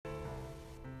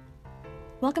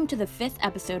Welcome to the 5th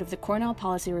episode of the Cornell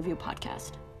Policy Review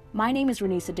podcast. My name is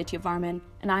Ranissa Adityavarman,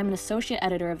 and I'm an associate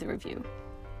editor of the review.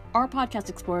 Our podcast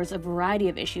explores a variety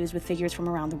of issues with figures from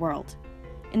around the world.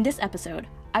 In this episode,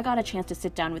 I got a chance to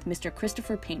sit down with Mr.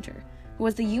 Christopher Painter, who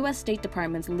was the U.S. State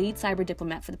Department's lead cyber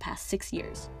diplomat for the past 6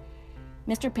 years.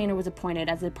 Mr. Painter was appointed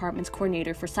as the department's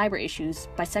coordinator for cyber issues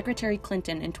by Secretary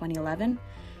Clinton in 2011,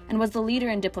 and was the leader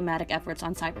in diplomatic efforts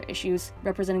on cyber issues,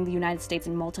 representing the United States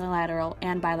in multilateral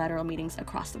and bilateral meetings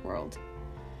across the world.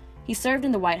 He served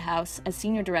in the White House as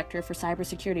Senior Director for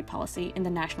Cybersecurity Policy in the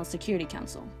National Security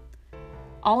Council.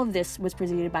 All of this was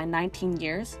preceded by 19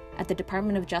 years at the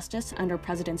Department of Justice under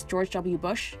Presidents George W.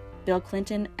 Bush, Bill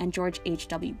Clinton, and George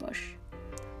H.W. Bush.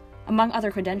 Among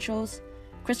other credentials,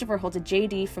 Christopher holds a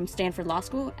JD from Stanford Law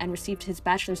School and received his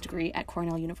bachelor's degree at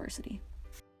Cornell University.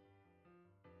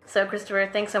 So, Christopher,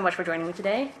 thanks so much for joining me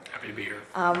today. Happy to be here.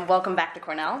 Welcome back to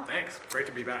Cornell. Thanks. Great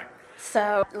to be back.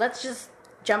 So, let's just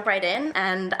jump right in.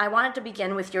 And I wanted to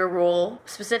begin with your role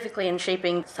specifically in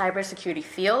shaping the cybersecurity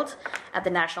field at the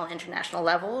national and international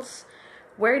levels.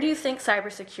 Where do you think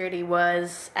cybersecurity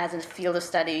was as a field of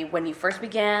study when you first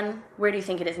began? Where do you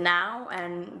think it is now?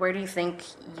 And where do you think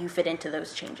you fit into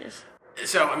those changes?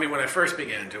 So, when I first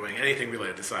began doing anything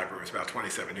related to cyber, it was about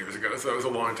 27 years ago, so it was a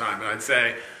long time. And I'd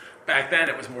say back then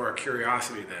it was more a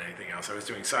curiosity than anything else. I was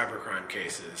doing cybercrime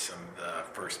cases, some of the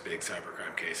first big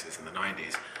cybercrime cases in the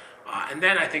 90s. And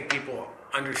then I think people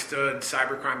understood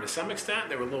cybercrime to some extent.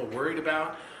 They were a little worried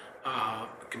about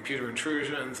computer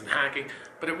intrusions and hacking,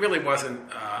 but it really wasn't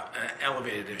an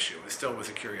elevated issue. It still was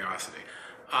a curiosity.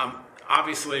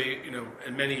 Obviously,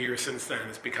 in many years since then,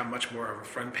 it's become much more of a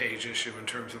front-page issue in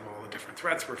terms of all the different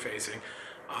threats we're facing.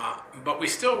 But we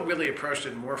still really approached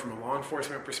it more from a law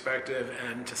enforcement perspective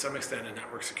and to some extent a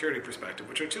network security perspective,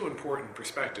 which are two important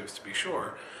perspectives to be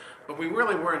sure. But we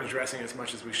really weren't addressing as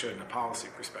much as we should in a policy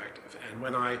perspective. And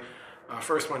when I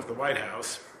first went to the White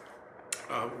House,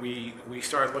 we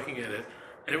started looking at it,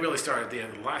 and it really started at the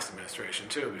end of the last administration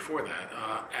too, before that,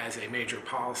 as a major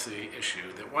policy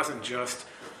issue that wasn't just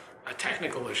a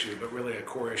technical issue, but really a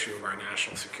core issue of our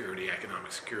national security,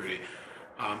 economic security,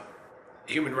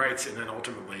 human rights, and then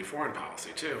ultimately foreign policy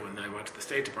too. When I went to the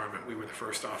State Department, we were the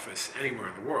first office anywhere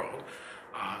in the world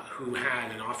who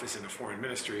had an office in the foreign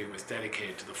ministry who was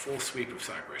dedicated to the full sweep of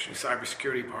cyber issues.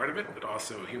 Cybersecurity part of it, but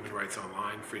also human rights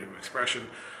online, freedom of expression,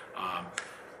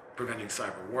 preventing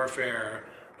cyber warfare,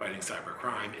 fighting cyber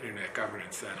crime, internet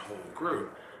governance, that whole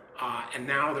group. And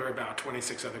now there are about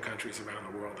 26 other countries around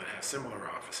the world that have similar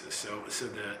offices. So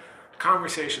the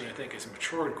conversation, I think, has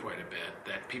matured quite a bit,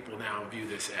 that people now view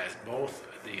this as both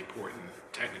the important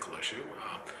technical issue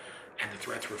and the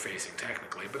threats we're facing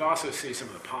technically, but also see some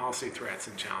of the policy threats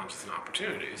and challenges and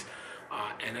opportunities.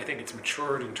 And I think it's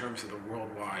matured in terms of the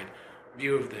worldwide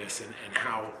view of this and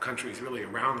how countries really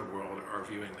around the world are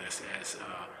viewing this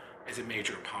as a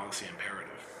major policy imperative.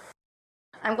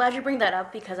 I'm glad you bring that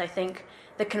up because I think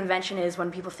the convention is when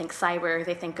people think cyber,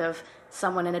 they think of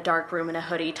someone in a dark room in a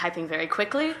hoodie typing very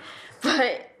quickly.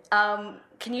 But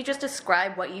can you just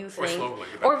describe what you think? Or slowly.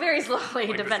 Or very slowly,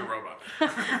 like Mr.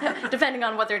 Robot. depending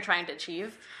on what they're trying to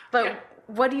achieve. But yeah.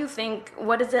 What do you think,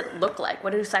 what does it look like?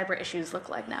 What do cyber issues look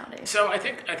like nowadays? So I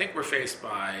think we're faced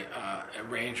by a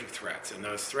range of threats, and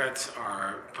those threats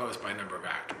are posed by a number of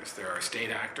actors. There are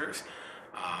state actors,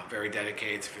 very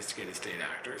dedicated, sophisticated state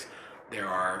actors. There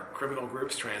are criminal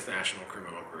groups, transnational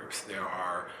criminal groups. There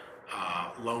are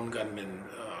lone gunmen,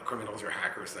 criminals or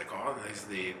hackers, they call it. There's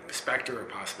the specter or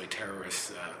possibly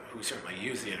terrorists who certainly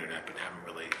use the internet but haven't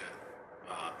really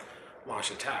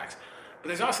launched attacks. But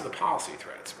there's also the policy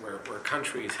threats where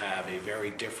countries have a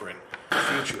very different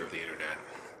future of the internet,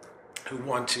 who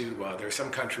want to, there are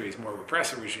some countries, more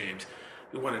repressive regimes,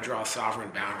 who want to draw sovereign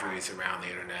boundaries around the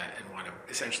internet and want to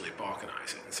essentially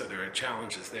balkanize it. And so there are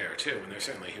challenges there too, and there's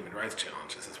certainly human rights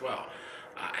challenges as well,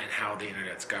 and how the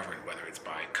internet's governed, whether it's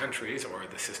by countries or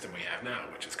the system we have now,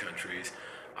 which is countries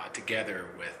together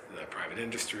with the private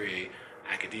industry,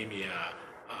 academia,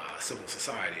 civil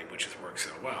society, which has worked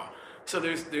so well. So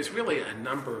there's really a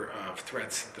number of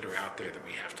threats that are out there that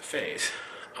we have to face,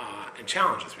 and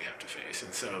challenges we have to face.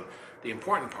 And so the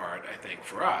important part, I think,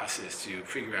 for us is to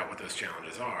figure out what those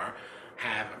challenges are,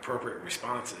 have appropriate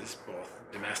responses, both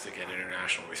domestic and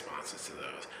international responses to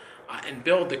those, and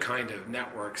build the kind of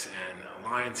networks and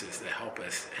alliances that help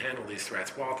us handle these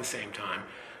threats while at the same time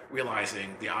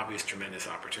realizing the obvious tremendous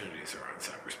opportunities around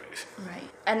cyberspace. Right.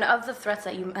 And of the threats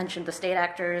that you mentioned, the state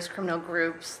actors, criminal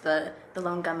groups, the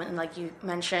lone gunmen, like you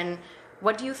mentioned,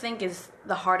 what do you think is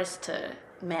the hardest to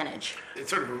manage?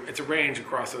 It's a range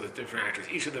across those different actors.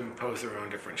 Each of them pose their own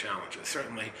different challenges.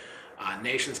 Certainly,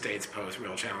 Nation states pose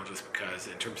real challenges because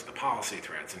in terms of the policy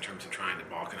threats, in terms of trying to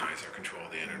balkanize or control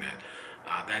the internet,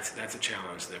 that's a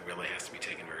challenge that really has to be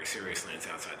taken very seriously, and it's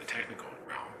outside the technical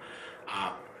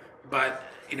realm. But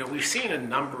we've seen a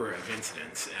number of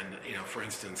incidents, and for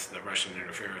instance, the Russian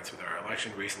interference with our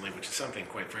election recently, which is something,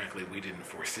 quite frankly, we didn't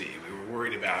foresee. We were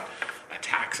worried about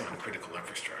attacks on critical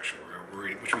infrastructure. We were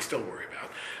worried, which we still worry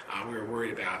about. We were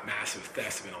worried about massive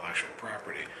thefts of intellectual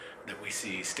property that we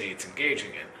see states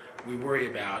engaging in. We worry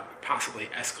about possibly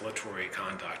escalatory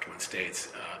conduct when states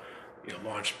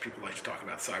launch. People like to talk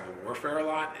about cyber warfare a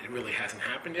lot. It really hasn't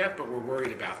happened yet, but we're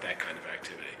worried about that kind of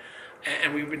activity.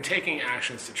 And we've been taking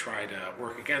actions to try to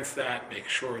work against that, make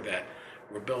sure that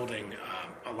we're building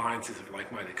alliances of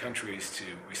like-minded countries to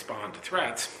respond to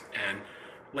threats, and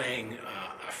laying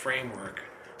a framework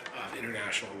of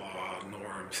international law,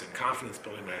 norms, and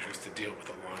confidence-building measures to deal with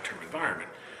the long-term environment.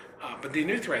 But the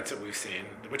new threats that we've seen,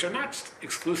 which are not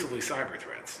exclusively cyber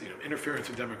threats, interference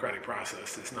with democratic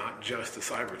process is not just a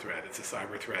cyber threat. It's a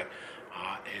cyber threat.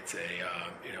 It's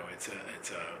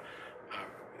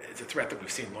a threat that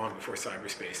we've seen long before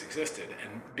cyberspace existed,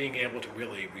 and being able to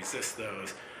really resist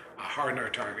those, harden our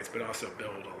targets, but also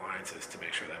build alliances to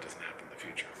make sure that doesn't happen in the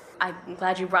future. I'm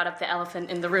glad you brought up the elephant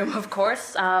in the room, of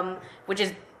course, which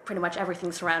is pretty much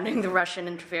everything surrounding the Russian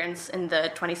interference in the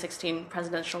 2016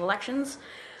 presidential elections.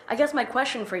 I guess my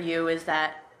question for you is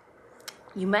that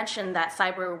you mentioned that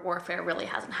cyber warfare really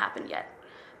hasn't happened yet.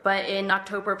 But in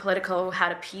October, Politico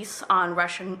had a piece on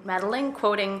Russian meddling,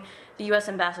 quoting the U.S.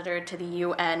 ambassador to the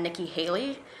UN, Nikki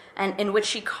Haley, and in which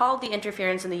she called the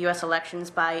interference in the U.S. elections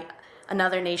by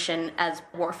another nation as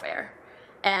warfare.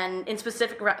 And in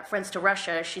specific reference to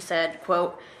Russia, she said,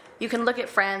 quote, "You can look at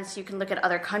France, you can look at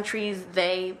other countries,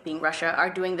 they, being Russia, are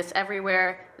doing this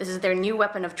everywhere. This is their new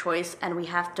weapon of choice, and we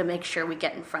have to make sure we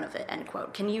get in front of it," end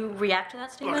quote. Can you react to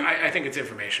that statement? Look, I think it's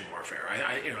information warfare.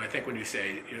 I think when you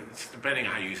say, depending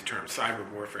on how you use the term, cyber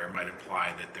warfare might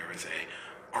imply that there is a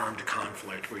armed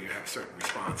conflict where you have certain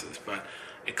responses, but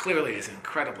it clearly is an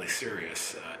incredibly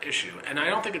serious issue, and I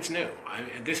don't think it's new.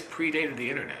 This predated the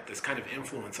internet. This kind of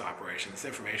influence operation, this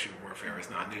information warfare is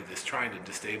not new. This trying to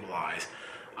destabilize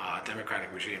democratic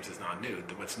regimes is not new.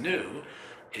 What's new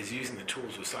is using the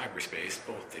tools of cyberspace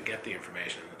both to get the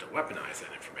information and to weaponize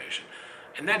that information.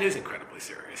 And that is incredibly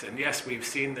serious. And yes, we've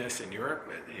seen this in Europe.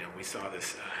 We saw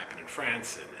this happen in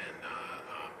France and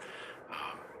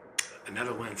the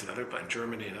Netherlands and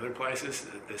Germany and other places.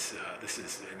 This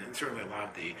is, and certainly a lot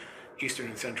of the Eastern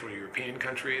and Central European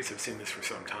countries have seen this for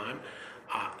some time.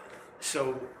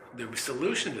 So the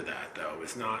solution to that, though,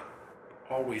 is not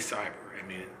always cyber.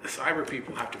 The cyber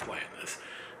people have to play in this,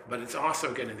 but it's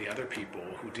also getting the other people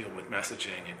who deal with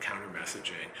messaging and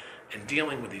counter-messaging and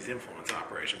dealing with these influence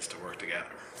operations to work together.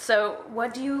 So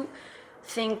what do you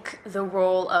think the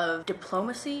role of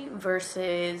diplomacy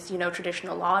versus,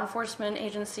 traditional law enforcement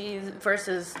agencies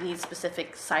versus these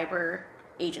specific cyber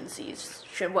agencies?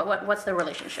 What's the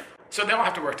relationship? So they'll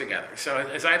have to work together. So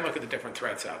as I look at the different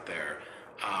threats out there,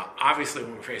 obviously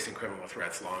when we're facing criminal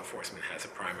threats, law enforcement has a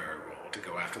primary role to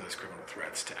go after those criminal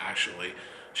threats, to actually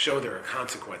show there are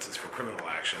consequences for criminal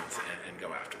actions and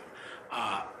go after them.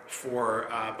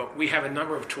 But we have a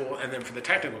number of tools, and then for the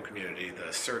technical community,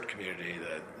 the CERT community,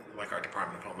 like our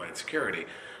Department of Homeland Security,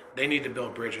 they need to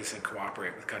build bridges and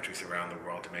cooperate with countries around the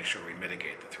world to make sure we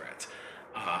mitigate the threats.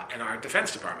 And our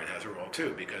Defense Department has a role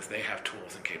too, because they have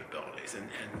tools and capabilities. And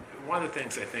one of the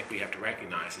things I think we have to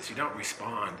recognize is you don't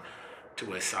respond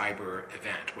to a cyber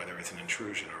event, whether it's an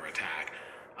intrusion or attack,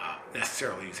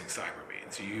 necessarily using cyber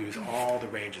means. You use all the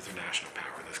ranges of national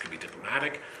power. This could be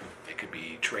diplomatic, it could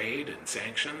be trade and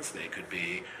sanctions, they could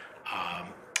be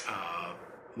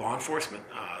law enforcement,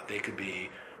 they could be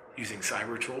using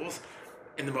cyber tools.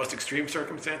 In the most extreme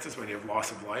circumstances, when you have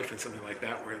loss of life and something like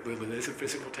that, where it literally is a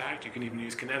physical attack, you can even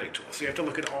use kinetic tools. So you have to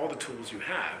look at all the tools you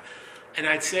have. And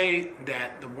I'd say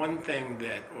that one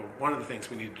of the things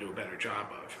we need to do a better job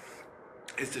of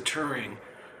is deterring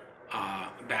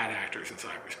bad actors in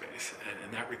cyberspace.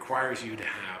 And that requires you to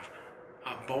have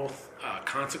both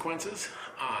consequences,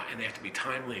 and they have to be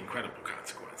timely and credible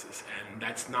consequences. And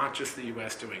that's not just the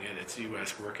U.S. doing it, it's the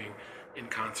U.S. working in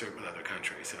concert with other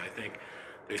countries. And I think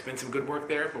there's been some good work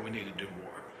there, but we need to do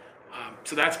more.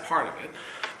 So that's part of it.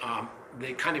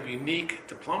 The kind of unique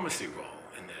diplomacy role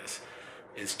in this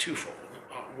is twofold.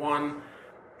 One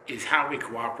is how we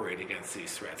cooperate against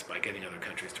these threats by getting other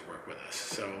countries to work with us.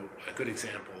 So a good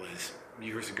example is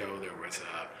years ago there was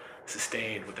a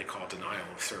sustained what they call denial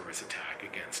of service attack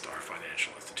against our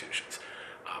financial institutions.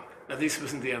 Now this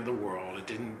wasn't the end of the world, it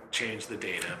didn't change the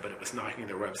data, but it was knocking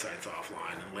their websites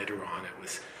offline, and later on it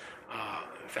was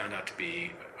found out to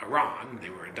be Iran. They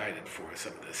were indicted for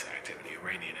some of this activity,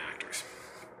 Iranian actors.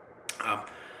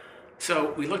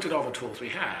 So we looked at all the tools we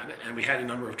had, and we had a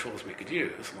number of tools we could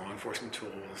use, law enforcement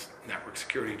tools, network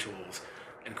security tools,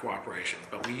 and cooperation.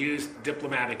 But we used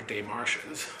diplomatic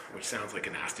démarches, which sounds like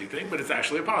a nasty thing, but it's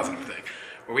actually a positive thing,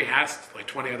 where we asked like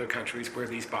 20 other countries where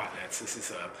these botnets,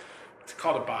 it's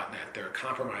called a botnet, they're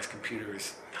compromised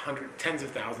computers, tens of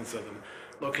thousands of them,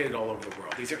 located all over the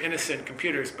world. These are innocent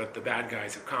computers, but the bad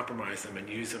guys have compromised them and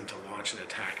used them to launch an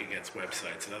attack against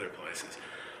websites and other places.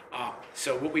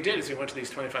 So what we did is we went to these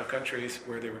 25 countries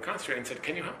where they were concentrated and said,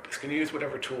 can you help us? Can you use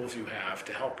whatever tools you have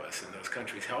to help us? And those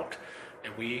countries helped,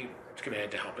 and we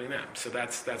committed to helping them. So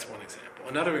that's one example.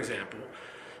 Another example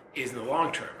is in the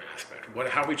long-term aspect.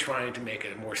 How are we trying to make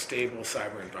it a more stable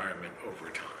cyber environment over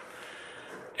time?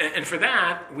 And for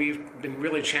that, we've been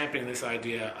really championing this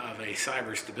idea of a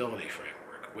cyber stability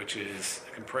framework, which is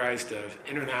comprised of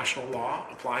international law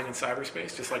applying in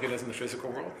cyberspace, just like it does in the physical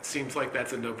world. It seems like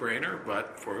that's a no-brainer,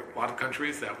 but for a lot of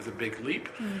countries, that was a big leap.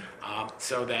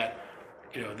 So that,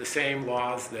 the same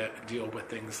laws that deal with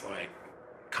things like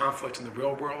conflict in the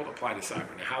real world apply to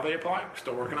cyber. Now, how they apply, we're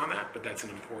still working on that, but that's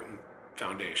an important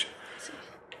foundation.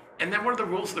 And then what are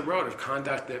the rules of the road of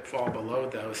conduct that fall below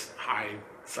those high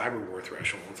cyber war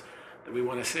thresholds that we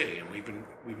want to see? And we've been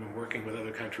working with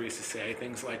other countries to say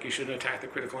things like you shouldn't attack the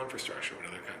critical infrastructure of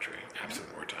another country absent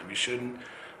wartime. You shouldn't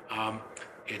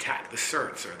attack the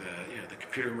CERTs or the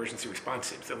computer emergency response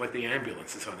teams. They're like the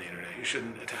ambulances on the internet. You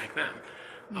shouldn't attack them.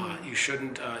 You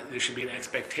shouldn't. There should be an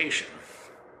expectation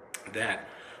that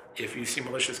if you see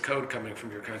malicious code coming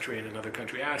from your country and another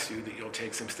country asks you, that you'll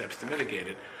take some steps to mitigate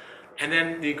it. And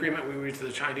then the agreement we reached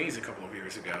with the Chinese a couple of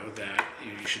years ago that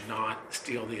you should not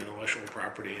steal the intellectual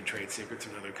property and trade secrets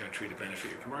in another country to benefit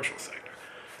your commercial sector.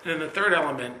 And then the third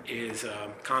element is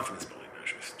confidence building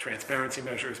measures, transparency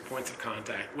measures, points of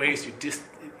contact, ways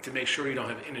to make sure you don't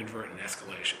have inadvertent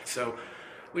escalation. So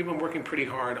we've been working pretty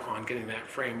hard on getting that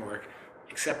framework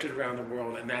accepted around the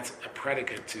world, and that's a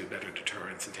predicate to better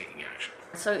deterrence and taking action.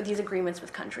 So these agreements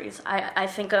with countries, I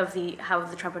think of how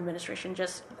the Trump administration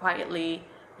just quietly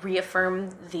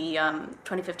reaffirmed the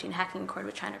 2015 hacking accord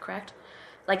with China, correct?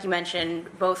 Like you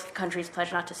mentioned, both countries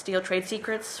pledged not to steal trade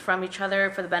secrets from each other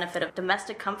for the benefit of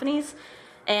domestic companies,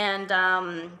 and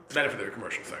the benefit of their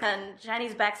commercial sector. And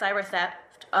Chinese-backed cyber theft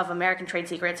of American trade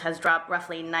secrets has dropped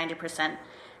roughly 90%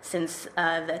 since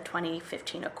the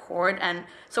 2015 accord. And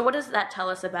so what does that tell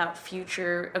us about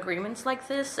future agreements like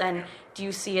this? And do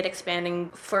you see it expanding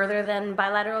further than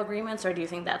bilateral agreements, or do you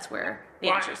think that's where the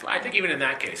answers lie? I think even in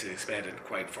that case, it expanded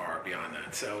quite far beyond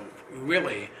that. So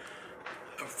really,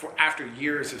 after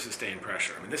years of sustained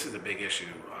pressure, this is a big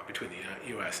issue between the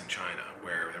U.S. and China,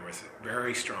 where there was a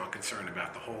very strong concern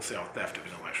about the wholesale theft of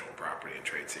intellectual property and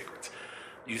trade secrets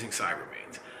using cyber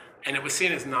means. And it was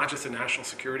seen as not just a national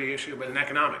security issue, but an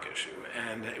economic issue.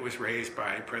 And it was raised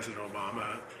by President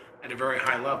Obama at a very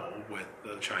high level with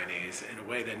the Chinese in a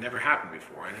way that never happened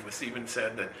before. And it was even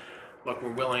said that, look,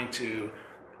 we're willing to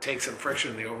take some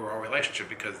friction in the overall relationship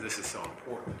because this is so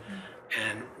important.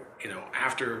 And,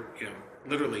 after,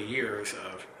 literally years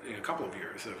of, a couple of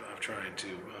years of trying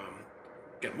to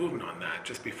get movement on that,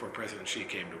 just before President Xi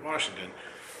came to Washington,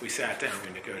 we sat down,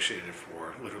 we negotiated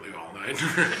for literally all night,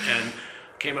 and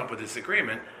came up with this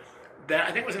agreement that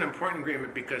I think was an important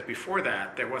agreement because before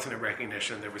that, there wasn't a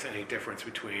recognition there was any difference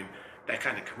between that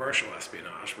kind of commercial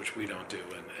espionage, which we don't do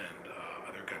and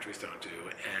other countries don't do,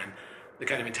 and the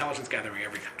kind of intelligence gathering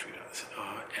every country does.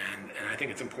 And I think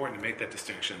it's important to make that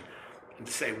distinction and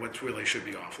to say what really should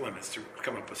be off limits to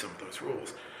come up with some of those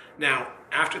rules. Now,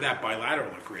 after that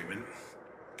bilateral agreement,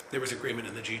 there was agreement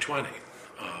in the G20.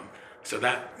 So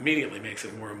that immediately makes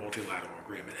it more a multilateral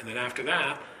agreement. And then after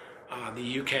that,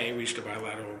 the UK reached a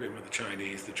bilateral agreement with the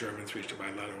Chinese. The Germans reached a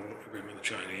bilateral agreement with the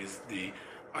Chinese. The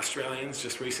Australians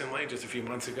just recently, just a few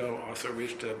months ago, also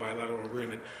reached a bilateral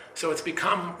agreement. So it's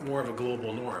become more of a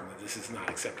global norm that this is not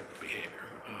acceptable behavior.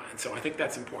 And so I think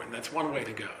that's important. That's one way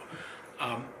to go.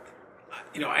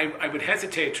 I would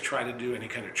hesitate to try to do any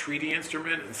kind of treaty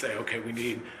instrument and say, okay, we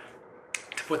need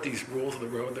to put these rules of the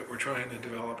road that we're trying to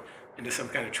develop into some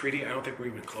kind of treaty. I don't think we're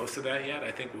even close to that yet.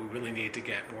 I think we really need to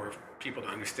get more people to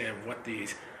understand what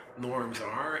these norms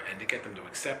are and to get them to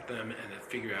accept them and to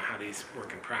figure out how these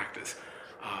work in practice.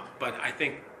 But I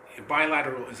think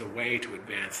bilateral is a way to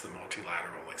advance the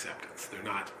multilateral acceptance. They're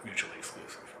not mutually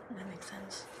exclusive. That makes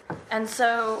sense. And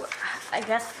so I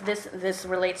guess this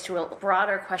relates to a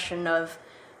broader question of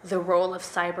the role of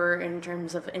cyber in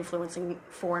terms of influencing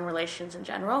foreign relations in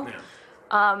general.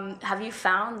 Yeah. Have you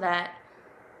found that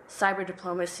cyber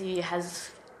diplomacy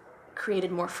has created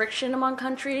more friction among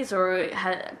countries, or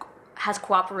has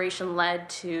cooperation led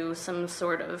to some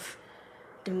sort of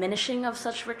diminishing of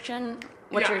such friction?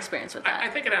 What's your experience with that? I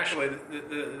think it actually,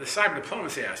 the cyber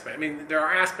diplomacy aspect, I mean, there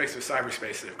are aspects of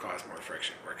cyberspace that have caused more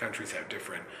friction, where countries have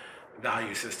different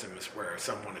value systems, where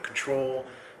some want to control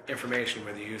information,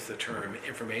 whether you use the term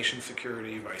information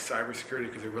security by cybersecurity,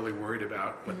 because they're really worried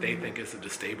about what they think is the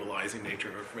destabilizing nature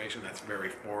of information. That's very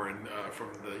foreign from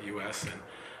the U.S.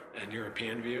 and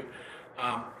European view.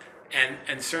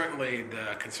 And certainly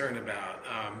the concern about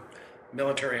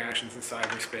military actions in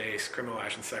cyberspace, criminal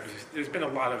actions in cyberspace, there's been a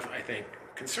lot of, I think,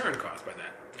 concern caused by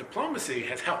that. Diplomacy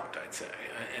has helped, I'd say,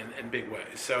 in big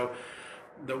ways. So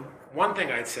the one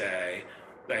thing I'd say,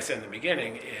 that I said in the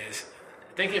beginning, is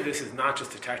thinking of this as not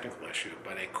just a technical issue,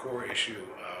 but a core issue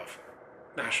of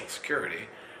national security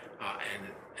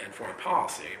and foreign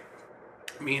policy,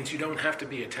 means you don't have to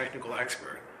be a technical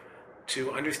expert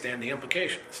to understand the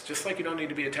implications. Just like you don't need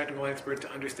to be a technical expert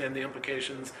to understand the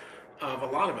implications of a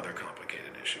lot of other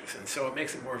complicated issues. And so it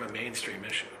makes it more of a mainstream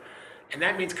issue. And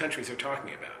that means countries are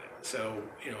talking about it. So,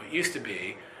 it used to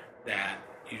be that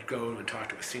you'd go and talk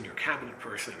to a senior cabinet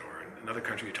person, or in another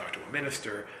country you'd talk to a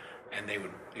minister, and they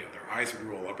would, their eyes would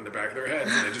roll up in the back of their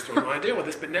heads, and they just wouldn't want to deal with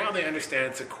this. But now they understand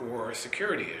it's a core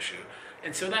security issue.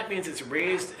 And so that means it's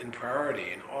raised in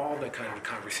priority in all the kind of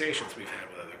conversations we've had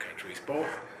with other countries, both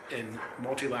in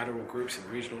multilateral groups and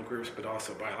regional groups, but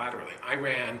also bilaterally. I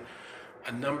ran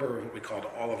a number of what we called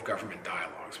all-of-government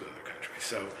dialogues with other countries.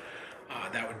 So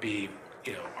that would be,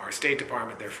 our State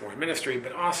Department, their foreign ministry,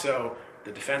 but also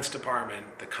the Defense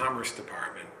Department, the Commerce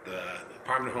Department, the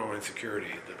Department of Homeland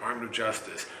Security, the Department of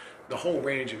Justice, the whole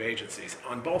range of agencies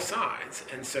on both sides.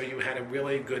 And so you had a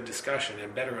really good discussion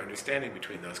and better understanding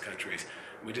between those countries.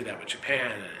 We did that with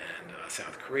Japan and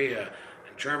South Korea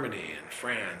and Germany and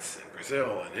France and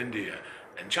Brazil and India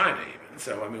and China even.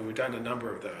 So, we've done a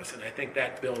number of those, and I think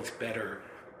that builds better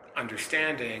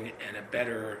understanding and a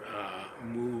better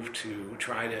move to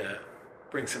try to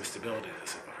bring some stability to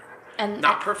this environment. And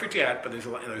not perfect yet, but there's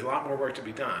a lot more work to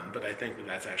be done, but I think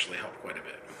that's actually helped quite a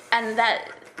bit. And that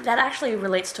actually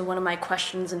relates to one of my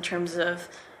questions in terms of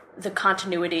the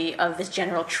continuity of this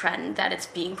general trend that it's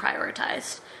being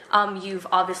prioritized. You've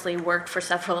obviously worked for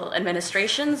several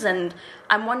administrations, and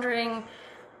I'm wondering,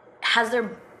 has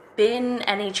there been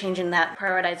any change in that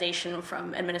prioritization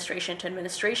from administration to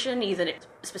administration, either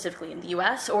specifically in the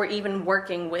U.S. or even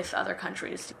working with other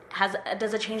countries?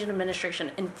 Does a change in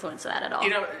administration influence that at all?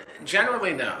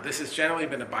 Generally, no. This has generally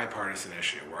been a bipartisan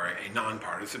issue, or a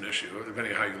nonpartisan issue,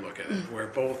 depending on how you look at it, where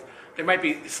there might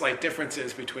be slight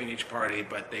differences between each party,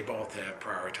 but they both have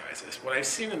prioritized this. What I've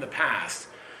seen in the past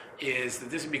is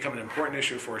that this has become an important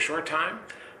issue for a short time.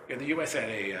 The U.S. had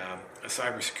a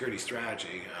cybersecurity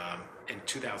strategy in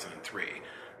 2003,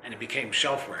 and it became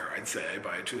shelfware, I'd say,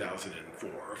 by 2004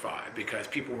 or 5, because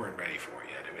people weren't ready for it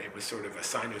yet. It was sort of a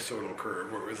sinusoidal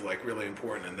curve where it was really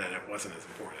important, and then it wasn't as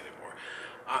important anymore.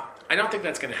 I don't think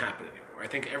that's going to happen anymore. I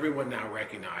think everyone now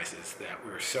recognizes that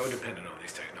we're so dependent on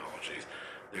these technologies.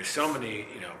 There's so many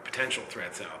potential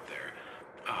threats out there.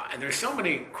 And there's so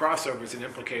many crossovers and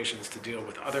implications to deal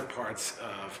with other parts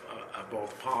of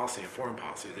both policy and foreign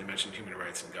policy. They mentioned human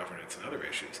rights and governance and other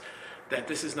issues, that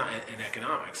this is not in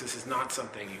economics. This is not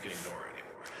something you can ignore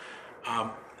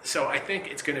anymore. So I think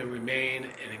it's going to remain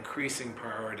an increasing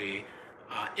priority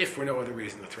if for no other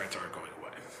reason the threats aren't going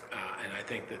away. And I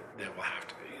think that will have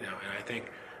to be. And I think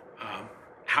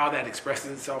how that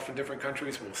expresses itself in different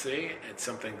countries, we'll see. It's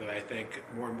something that I think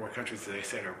more and more countries, as I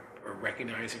said, are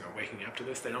recognizing or waking up to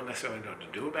this. They don't necessarily know what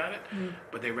to do about it,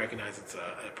 but they recognize it's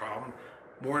a problem.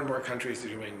 More and more countries are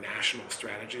doing national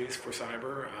strategies for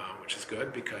cyber, which is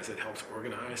good because it helps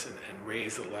organize and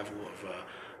raise the level of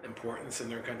importance in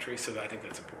their country. So I think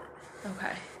that's important.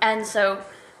 Okay. And so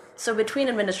between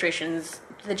administrations,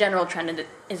 the general trend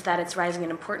is that it's rising in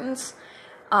importance.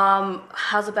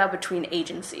 How's about between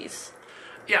agencies?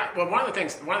 Yeah, well, one of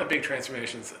the big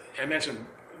transformations, I mentioned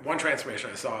one transformation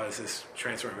I saw is this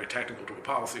transfer from a technical to a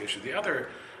policy issue. The other,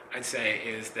 I'd say,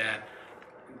 is that,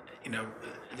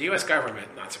 the U.S.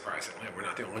 government, not surprisingly, we're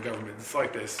not the only government that's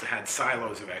like this, had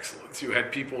silos of excellence. You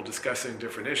had people discussing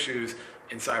different issues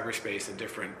in cyberspace in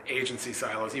different agency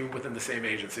silos. Even within the same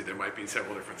agency, there might be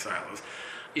several different silos.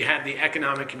 You had the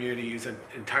economic community use an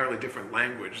entirely different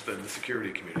language than the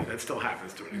security community. That still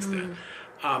happens to an extent.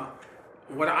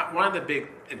 One of the big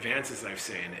advances I've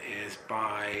seen is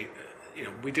by,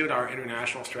 we did our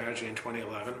international strategy in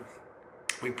 2011.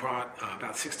 We brought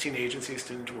about 16 agencies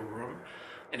into a room,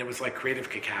 and it was like creative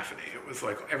cacophony. It was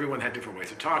like everyone had different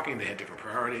ways of talking, they had different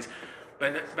priorities.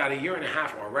 But about a year and a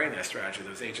half while writing that strategy,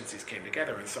 those agencies came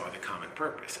together and saw the common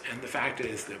purpose. And the fact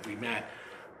is that we met,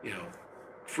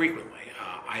 frequently.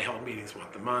 I held meetings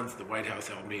once a month. The White House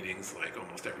held meetings like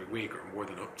almost every week, or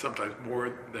sometimes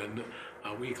more than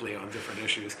weekly on different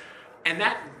issues. And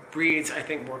that breeds, I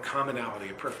think, more commonality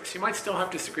of purpose. You might still have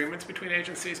disagreements between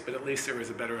agencies, but at least there is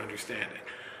a better understanding.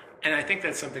 And I think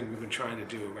that's something we've been trying to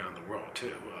do around the world,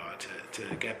 too,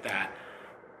 to get that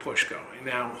push going.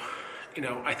 Now,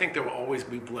 I think there will always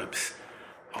be blips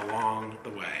along the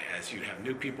way. As you have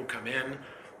new people come in,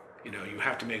 you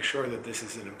have to make sure that this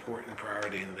is an important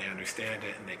priority and they understand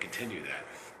it and they continue that.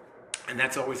 And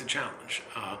that's always a challenge.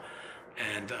 I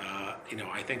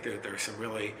think that there are some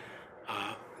really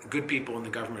good people in the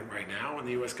government right now, in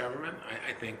the U.S. government.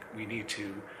 I think we need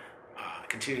to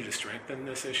continue to strengthen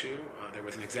this issue. There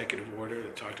was an executive order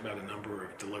that talked about a number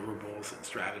of deliverables and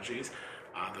strategies.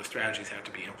 Those strategies have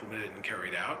to be implemented and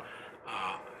carried out.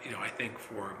 I think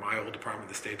for my old department,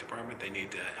 the State Department, they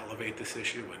need to elevate this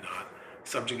issue and not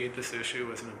subjugate this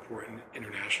issue as an important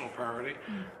international priority.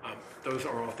 Those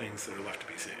are all things that are left to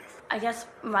be seen. I guess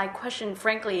my question,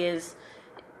 frankly, is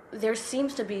there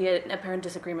seems to be an apparent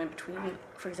disagreement between,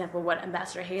 for example, what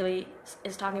Ambassador Haley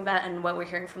is talking about and what we're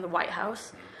hearing from the White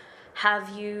House. Have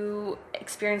you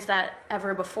experienced that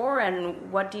ever before,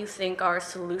 and what do you think are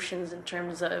solutions in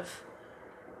terms of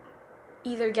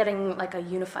either getting like a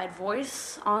unified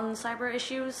voice on cyber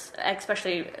issues,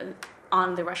 especially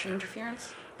on the Russian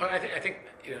interference? Well, I think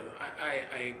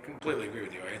I completely agree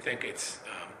with you. I think it's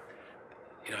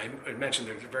I mentioned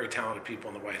there's very talented people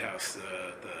in the White House.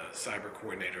 The cyber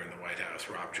coordinator in the White House,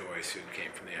 Rob Joyce, who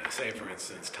came from the NSA, for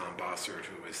instance, Tom Bossert,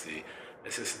 who was the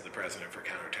assistant to the president for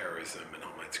counterterrorism and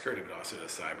homeland security, but also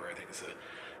does cyber. I think is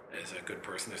a good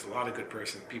person. There's a lot of good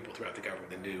people throughout the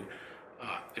government. The new,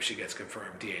 if she gets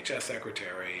confirmed, DHS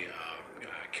secretary,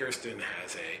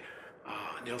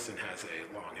 Nielsen has a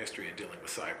long history in dealing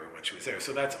with cyber when she was there.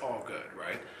 So that's all good,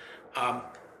 right?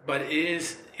 But it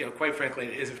is, quite frankly,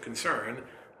 it is of concern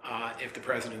if the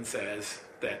president says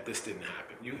that this didn't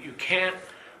happen. You can't,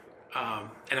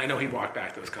 and I know he walked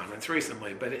back those comments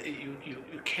recently, but you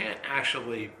can't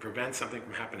actually prevent something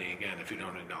from happening again if you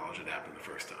don't acknowledge it happened the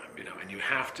first time. And you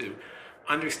have to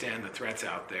understand the threats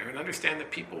out there and understand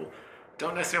that people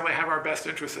don't necessarily have our best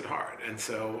interests at heart. And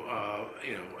so,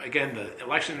 again, the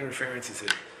election interference is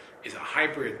a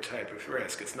hybrid type of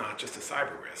risk. It's not just a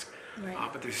cyber risk. Right.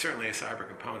 But there's certainly a cyber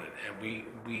component, and we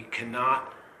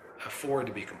cannot afford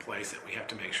to be complacent. We have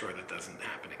to make sure that doesn't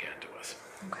happen again to us.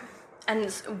 Okay.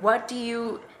 And what do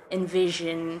you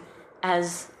envision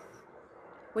as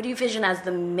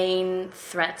the main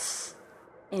threats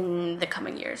in the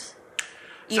coming years?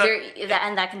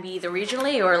 And that can be either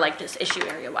regionally or like just issue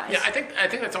area-wise. Yeah, I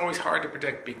think that's always hard to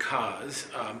predict because,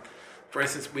 for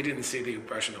instance, we didn't see the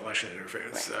Russian election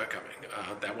interference coming.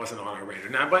 That wasn't on our radar.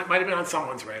 Now, it might have been on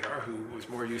someone's radar who was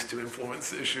more used to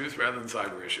influence issues rather than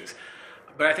cyber issues.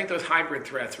 But I think those hybrid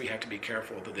threats, we have to be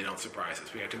careful that they don't surprise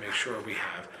us. We have to make sure we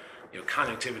have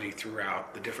connectivity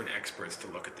throughout the different experts to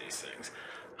look at these things.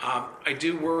 I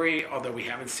do worry, although we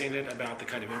haven't seen it, about the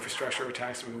kind of infrastructure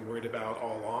attacks we were worried about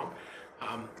all along.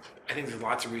 I think there's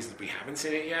lots of reasons we haven't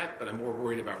seen it yet, but I'm more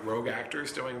worried about rogue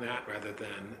actors doing that rather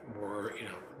than more,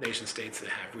 nation states that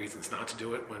have reasons not to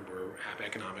do it when we have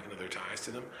economic and other ties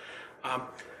to them.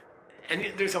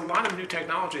 And there's a lot of new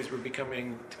technologies we're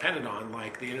becoming dependent on,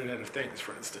 like the Internet of Things,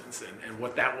 for instance, and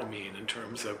what that will mean in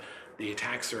terms of the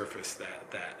attack surface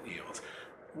that yields.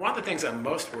 One of the things I'm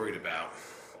most worried about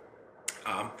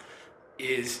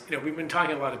is, we've been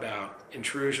talking a lot about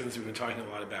intrusions, we've been talking a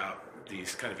lot about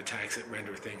these kind of attacks that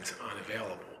render things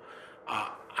unavailable.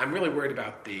 I'm really worried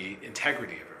about the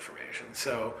integrity of information.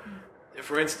 So,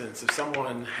 for instance, if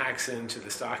someone hacks into the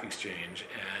stock exchange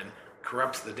and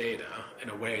corrupts the data in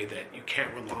a way that you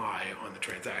can't rely on the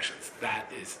transactions, that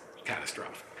is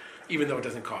catastrophic. Even though it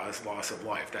doesn't cause loss of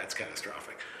life, that's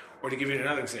catastrophic. Or to give you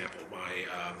another example, my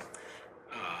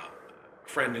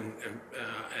friend and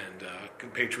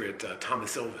compatriot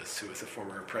Thomas Ilves, who is the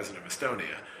former president of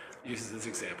Estonia, uses this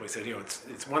example. He said,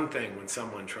 it's one thing when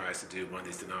someone tries to do one of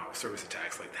these denial of service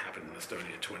attacks like happened in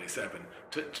Estonia in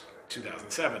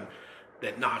 2007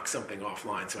 that knocks something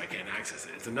offline so I can't access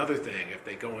it. It's another thing if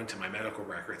they go into my medical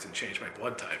records and change my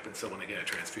blood type and so when I get a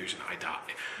transfusion, I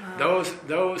die. Wow.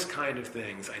 Those kind of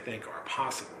things, I think, are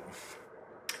possible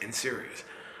and serious.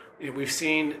 We've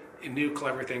seen new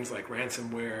clever things like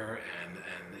ransomware and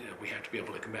we have to be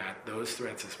able to combat those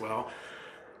threats as well.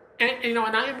 And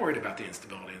I am worried about the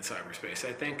instability in cyberspace.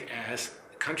 I think as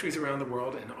countries around the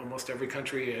world, and almost every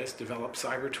country is, develop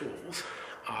cyber tools,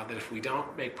 that if we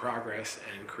don't make progress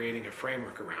in creating a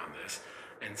framework around this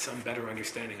and some better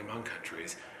understanding among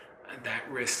countries, that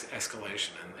risks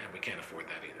escalation, and we can't afford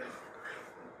that either.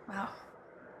 Wow.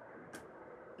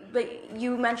 But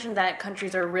you mentioned that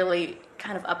countries are really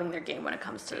kind of upping their game when it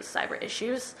comes to cyber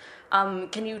issues.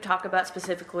 Can you talk about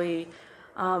specifically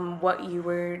what you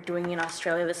were doing in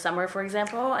Australia this summer, for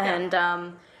example, and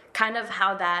kind of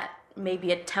how that may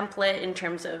be a template in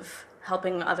terms of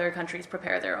helping other countries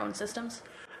prepare their own systems?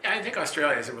 Yeah, I think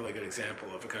Australia is a really good example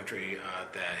of a country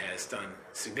that has done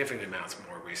significant amounts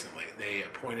more recently.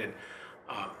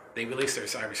 They released their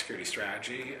cybersecurity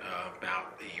strategy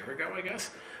about a year ago, I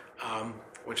guess,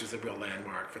 which is a real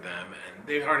landmark for them. And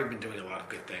they've already been doing a lot of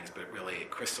good things, but it really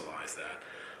crystallized that.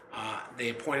 They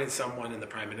appointed someone in the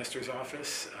Prime Minister's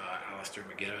office, Alistair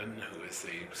McGivern, who is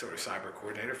the sort of cyber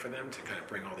coordinator for them to kind of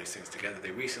bring all these things together.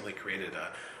 They recently created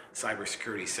a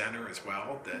cybersecurity center as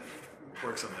well that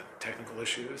works on the technical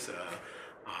issues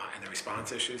and the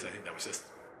response issues. I think that was just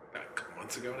about a couple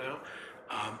months ago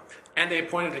now. And they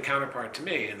appointed a counterpart to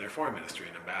me in their foreign ministry,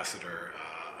 an ambassador,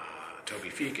 Toby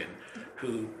Feakin,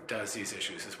 who does these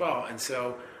issues as well. And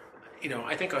so,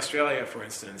 I think Australia, for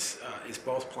instance, is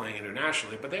both playing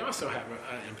internationally, but they also have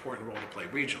an important role to play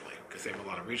regionally because they have a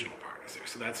lot of regional partners there.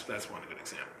 So that's one good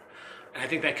example. And I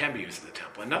think that can be used as a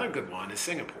template. Another good one is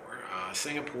Singapore.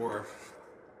 Singapore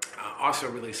also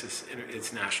releases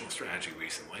its national strategy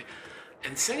recently.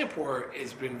 And Singapore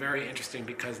has been very interesting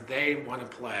because they want to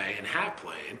play and have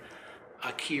played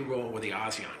a key role with the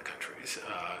ASEAN countries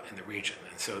in the region.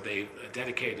 And so they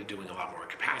dedicated to doing a lot more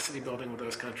capacity building with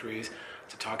those countries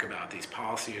to talk about these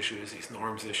policy issues, these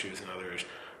norms issues, and others.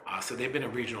 So they've been a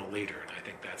regional leader, and I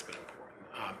think that's been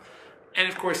important. And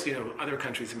of course, other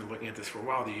countries have been looking at this for a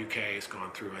while. The UK has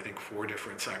gone through, I think, 4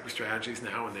 different cyber strategies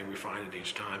now, and they refine it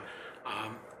each time.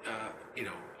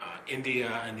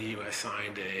 India and the US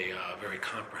signed a very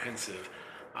comprehensive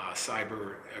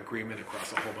cyber agreement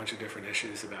across a whole bunch of different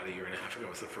issues about a year and a half ago.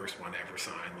 It was the first one ever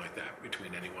signed like that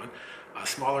between anyone.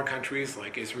 Smaller countries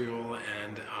like Israel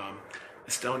and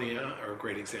Estonia are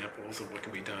great examples of what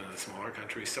can be done in the smaller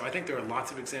countries. So I think there are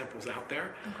lots of examples out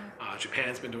there. Okay.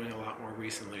 Japan's been doing a lot more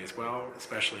recently as well,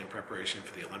 especially in preparation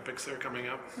for the Olympics that are coming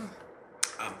up.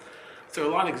 So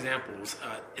a lot of examples.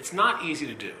 It's not easy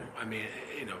to do. I mean,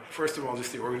 first of all,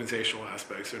 just the organizational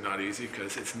aspects are not easy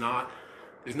because there's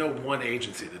no one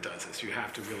agency that does this. You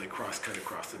have to really cut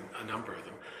across a number of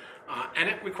them. And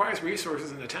it requires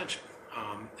resources and attention.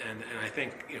 And I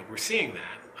think, we're seeing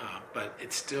that, but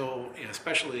it's still,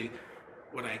 especially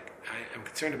what I'm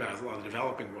concerned about is a lot of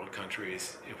developing world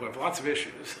countries who have lots of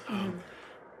issues.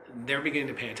 They're beginning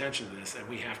to pay attention to this, and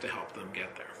we have to help them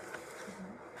get there.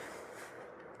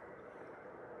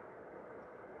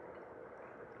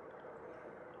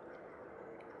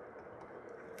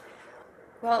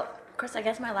 Well, Chris, I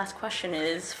guess my last question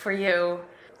is for you,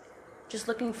 just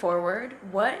looking forward,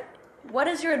 what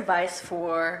is your advice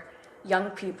for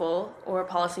young people or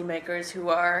policymakers who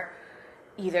are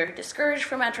either discouraged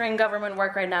from entering government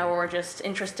work right now or just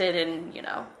interested in,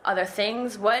 other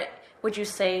things? What would you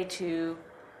say to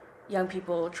young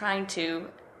people trying to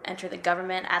enter the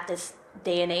government at this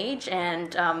day and age,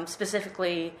 and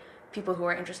specifically people who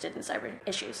are interested in cyber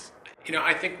issues?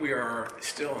 I think we are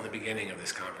still in the beginning of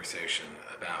this conversation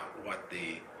about what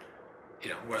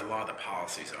a lot of the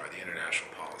policies are, the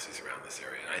international policies around this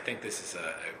area. And I think this is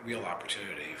a real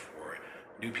opportunity for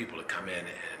new people to come in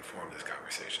and inform this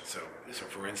conversation. So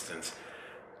for instance,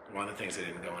 one of the things I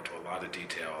didn't go into a lot of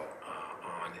detail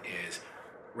on is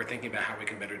we're thinking about how we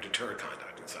can better deter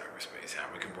conduct in cyberspace, how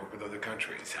we can work with other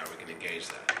countries, how we can engage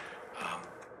that.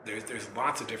 There's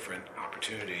lots of different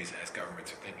opportunities as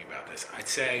governments are thinking about this.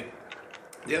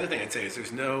 The other thing I'd say is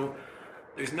there's no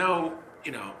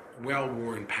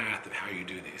well-worn path of how you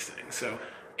do these things. So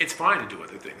it's fine to do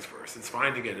other things first. It's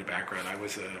fine to get a background. I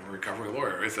was a recovering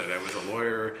lawyer. I was a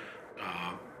lawyer,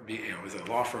 was at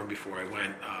a law firm before I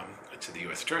went to the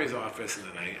U.S. Attorney's Office, and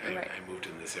then I moved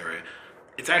in this area.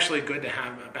 It's actually good to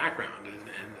have a background and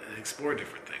explore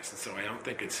different things. And so I don't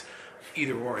think it's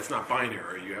either or. It's not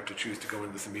binary. You have to choose to go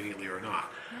into this immediately or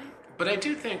not. Right. But I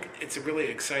do think it's a really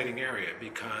exciting area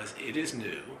because it is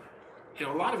new. A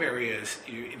lot of areas,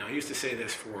 I used to say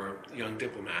this for young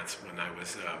diplomats when I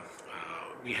was,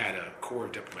 we had a core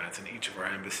of diplomats in each of our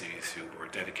embassies who were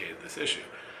dedicated to this issue.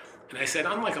 And I said,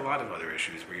 unlike a lot of other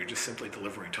issues where you're just simply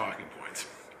delivering talking points,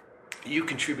 you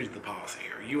contribute to the policy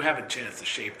here. You have a chance to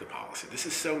shape the policy. This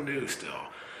is so new still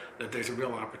that there's a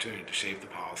real opportunity to shape the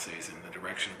policies in the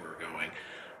direction we're going.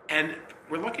 And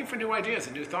we're looking for new ideas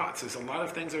and new thoughts. There's a lot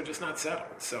of things that are just not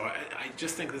settled. So I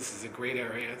just think this is a great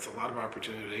area. It's a lot of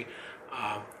opportunity.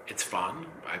 It's fun.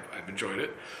 I've enjoyed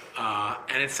it.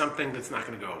 And it's something that's not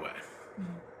going to go away.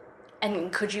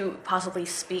 And could you possibly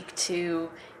speak to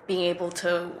being able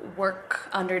to work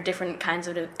under different kinds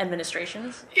of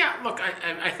administrations? Yeah, look,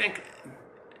 I think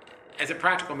as a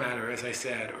practical matter, as I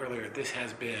said earlier, this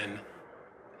has been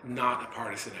not a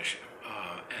partisan issue.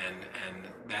 And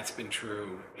that's been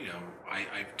true.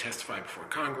 I've testified before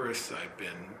Congress. I've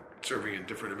been serving in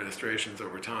different administrations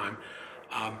over time.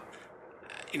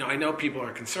 I know people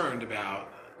are concerned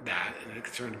about that and are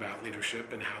concerned about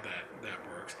leadership and how that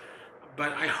works.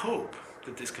 But I hope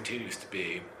that this continues to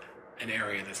be an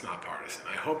area that's not partisan.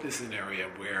 I hope this is an area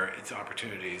where it's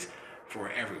opportunities for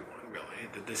everyone, really.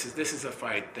 That this is a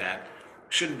fight that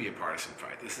shouldn't be a partisan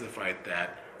fight. This is a fight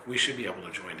that we should be able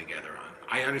to join together on.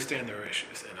 I understand there are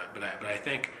issues, but I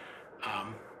think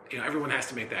everyone has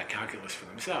to make that calculus for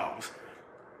themselves.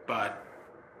 But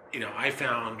I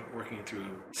found working through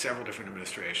several different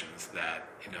administrations that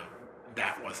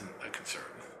that wasn't a concern.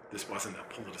 This wasn't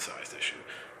a politicized issue,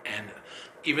 and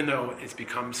even though it's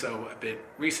become so a bit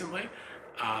recently,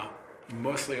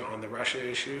 mostly on the Russia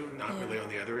issue, not really on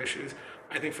the other issues.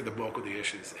 I think for the bulk of the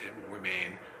issues, it will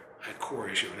remain a core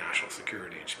issue of national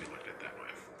security and should be looked at that way.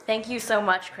 Thank you so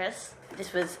much, Chris.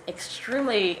 This was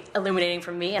extremely illuminating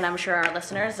for me, and I'm sure our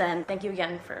listeners, and thank you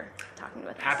again for talking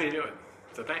with us. Happy to do it.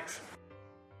 So thanks.